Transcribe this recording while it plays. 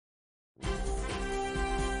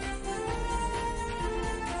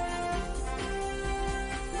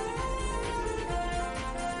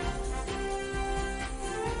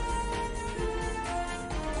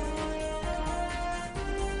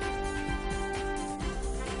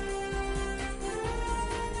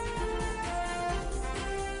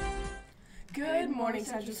morning,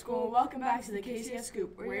 Central School. Welcome back to the KCS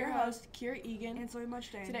Scoop. We're your hosts, Kira Egan and Soy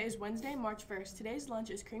Mustaine. Today is Wednesday, March 1st. Today's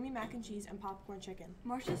lunch is creamy mac and cheese and popcorn chicken.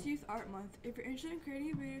 March is Youth Art Month. If you're interested in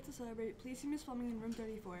creating a video to celebrate, please see Ms. Fleming in room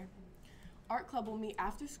 34. Art Club will meet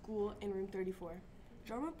after school in room 34.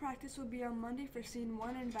 Drama practice will be on Monday for scene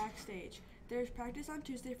 1 and backstage. There is practice on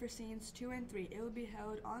Tuesday for scenes 2 and 3. It will be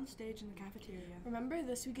held on stage in the cafeteria. Remember,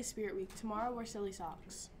 this week is Spirit Week. Tomorrow wear silly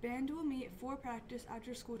socks. Band will meet for practice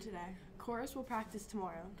after school today. Chorus will practice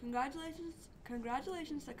tomorrow.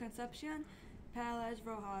 Congratulations to Concepcion Perez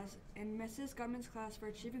Rojas in Mrs. Gutman's class for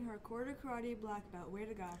achieving her quarter karate black belt. Way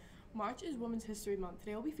to go. March is Women's History Month.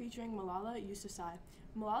 Today we'll be featuring Malala Yousafzai.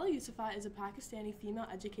 Malala Yousafzai is a Pakistani female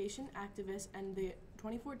education activist and the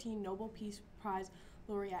 2014 Nobel Peace Prize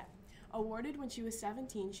laureate. Awarded when she was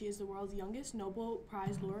 17, she is the world's youngest Nobel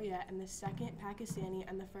Prize laureate and the second Pakistani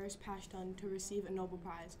and the first Pashtun to receive a Nobel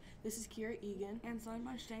Prize. This is Kira Egan and Soy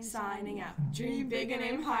Mustaine signing out. Dream big and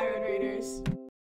aim high, Red Raiders.